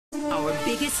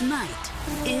biggest night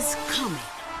is coming.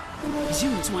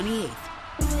 June 28th.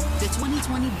 The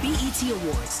 2020 BET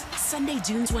Awards, Sunday,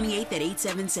 June 28th at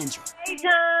 8/7 Central. Hey,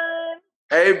 John.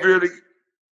 Hey, Beauty.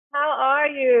 How are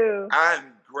you?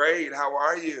 I'm great. How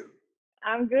are you?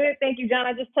 I'm good. Thank you, John.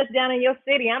 I just touched down in your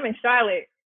city. I'm in Charlotte.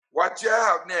 Watch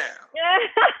out now.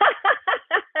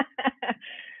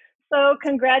 So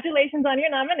congratulations on your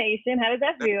nomination. How does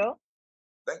that feel?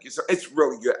 Thank you. So it's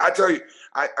really good. I tell you,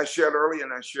 I shared earlier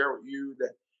and I share with you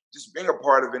that just being a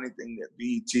part of anything that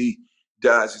BET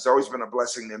does, it's always been a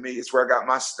blessing to me. It's where I got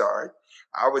my start.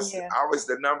 I was Yeah.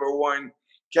 the #1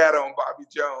 cat on Bobby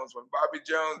Jones. When Bobby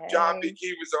Jones, John B. Hey.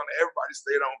 Key was on, everybody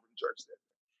stayed home from church that day.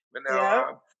 But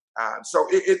Yep. now, so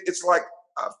it's like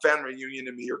a family reunion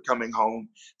to me, or coming home.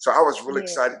 So I was really Yeah.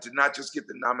 excited to not just get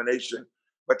the nomination,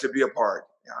 but to be a part.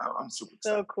 I'm super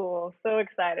excited. So cool. So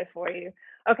excited for you.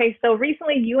 Okay, so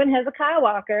recently you and Hezekiah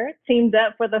Walker teamed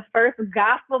up for the first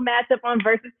gospel matchup on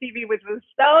Versus TV, which was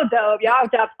so dope. Y'all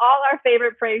dropped all our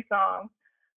favorite praise songs.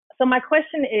 So my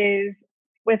question is,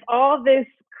 with all this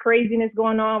craziness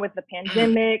going on with the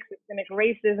pandemic, systemic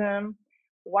racism,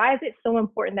 why is it so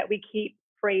important that we keep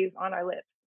praise on our lips?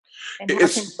 And how can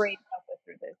It's praise help us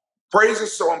through this? Praise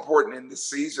is so important in this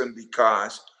season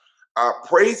because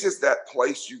praise is that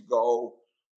place you go,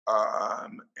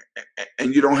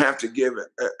 and you don't have to give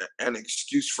an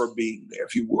excuse for being there,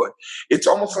 if you would. It's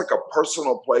almost like a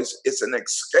personal place. It's an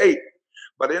escape.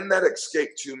 But in that escape,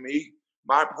 to me,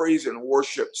 my praise and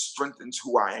worship strengthens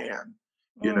who I am.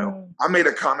 Mm, I made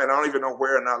a comment, I don't even know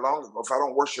where, not long ago. If I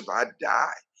don't worship, I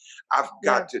die. I've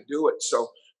yeah. got to do it.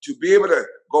 So to be able to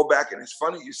go back, and it's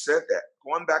funny you said that,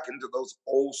 going back into those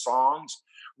old songs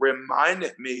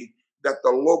reminded me that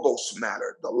the logos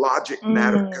mattered, the logic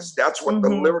mattered, Mm, because that's what the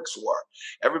mm-hmm. lyrics were.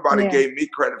 Everybody Yeah. gave me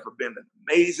credit for being an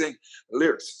amazing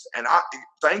lyricist. And I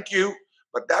thank you,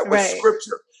 but that was Right.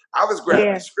 scripture. I was grabbing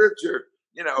Yeah. scripture,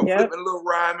 Yep. flipping little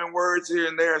rhyming words here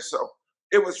and there. So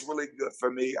it was really good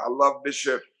for me. I love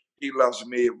Bishop. He loves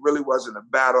me. It really wasn't a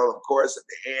battle. Of course, at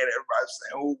the end, everybody's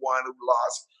saying who won, who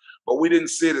lost. But we didn't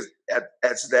see it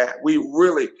as that. We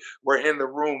really were in the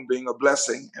room being a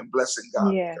blessing and blessing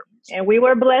God. Yeah. And we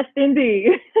were blessed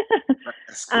indeed.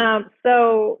 That's cool.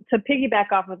 So to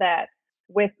piggyback off of that,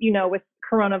 with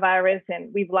coronavirus,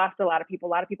 and we've lost a lot of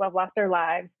people have lost their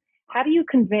lives. How do you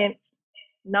convince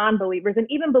non-believers and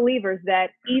even believers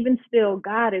that even still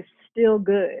God is still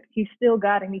good? He's still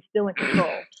God and he's still in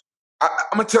control. I'm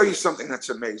gonna tell you something that's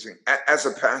amazing. As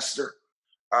a pastor,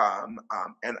 and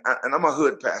I'm a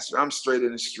hood pastor. I'm straight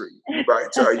in the street. Anybody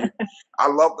tell you, I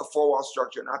love the four-wall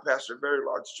structure, and I pastor a very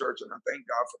large church, and I thank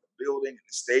God for the building and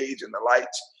the stage and the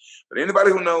lights. But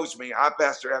anybody who knows me, I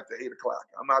pastor after 8 o'clock.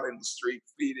 I'm out in the street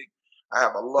feeding. I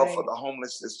have a love for Right. the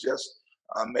homeless that's just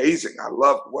amazing. I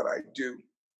love what I do.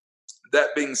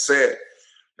 That being said,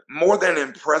 more than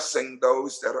impressing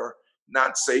those that are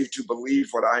not saved to believe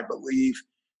what I believe,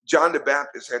 John the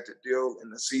Baptist had to deal in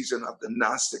the season of the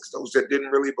Gnostics, those that didn't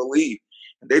really believe.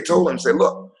 And they told him, say,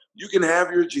 look, Mhm. you can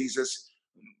have your Jesus,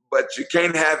 but you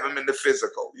can't have him in the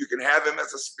physical. You can have him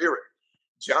as a spirit.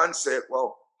 John said,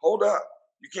 well, hold up.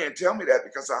 You can't tell me that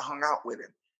because I hung out with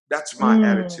him. That's my Mm.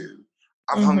 attitude.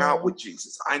 I've hung out Mhm. with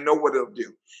Jesus. I know what he'll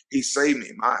do. He saved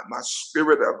me. My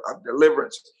spirit of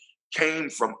deliverance came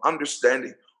from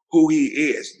understanding who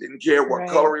he is. Didn't care what Right.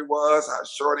 color he was, how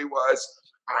short he was.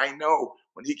 I know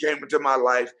when he came into my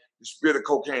life, the spirit of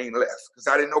cocaine left, because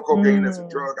I didn't know cocaine as a Mm.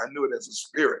 drug. I knew it as a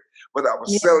spirit, whether I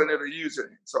was Yeah. selling it or using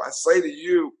it. So I say to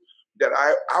you that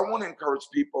I want to encourage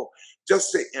people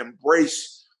just to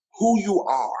embrace who you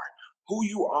Yeah.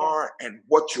 are and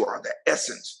what you are, the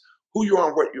essence, who you are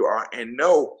and what you are, and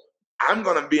know I'm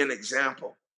going to be an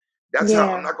example. That's how.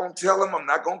 I'm Yeah. not going to tell him. I'm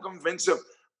not going to convince him.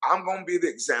 I'm going to be the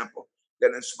example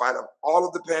that in spite of all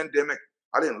of the pandemic,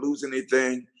 I didn't lose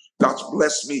anything. God's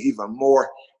blessed me even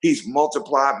more. He's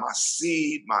multiplied my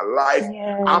seed, my life.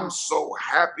 I'm Yes. so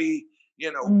happy.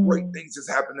 Great Mm. things has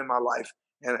happened in my life.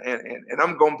 And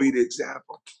I'm going to be the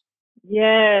example.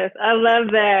 Yes. I love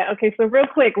that. Okay, so real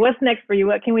quick, what's next for you?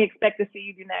 What can we expect to see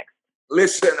you do next?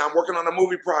 Listen, I'm working on a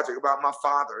movie project about my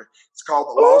father. It's called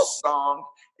The Ooh. Lost Song.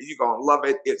 You're going to love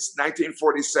it. It's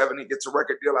 1947. He gets a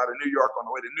record deal out of New York. On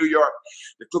the way to New York,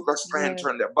 the Ku Klux Klan Yes.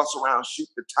 turned their bus around, shoot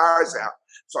the tires out.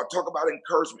 So I talk about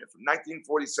encouragement from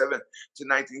 1947 to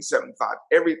 1975.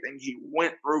 Everything he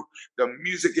went through. The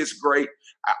music is great.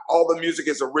 All the music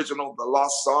is original. The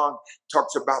Lost Song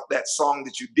talks about that song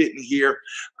that you didn't hear.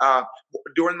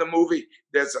 During the movie,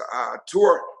 there's a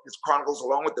tour. It chronicles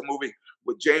along with the movie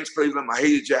with James Cleveland,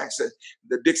 Mahalia Jackson,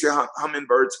 the Dixie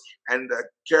Hummingbirds, and the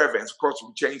Caravans. Of course,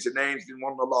 we changed the names, didn't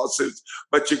want no lawsuits,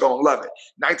 but you're going to love it.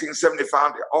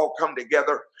 1975, they all come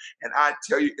together, and I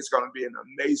tell you, it's going to be an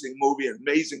amazing movie, an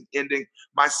amazing ending.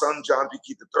 My son, John P.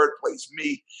 Keith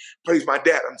III, plays my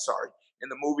dad, in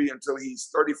the movie until he's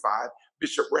 35.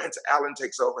 Bishop Rance Allen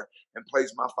takes over and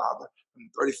plays my father from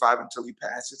 35 until he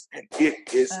passes. And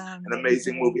it is an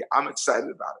amazing movie. I'm excited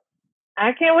about it.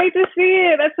 I can't wait to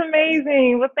see it. That's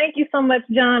amazing. Well, thank you so much,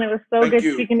 John. It was so good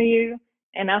speaking to you.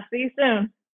 And I'll see you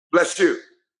soon. Bless you.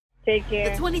 Take care.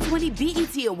 The 2020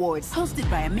 BET Awards, hosted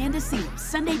by Amanda Seales,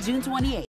 Sunday, June 28th.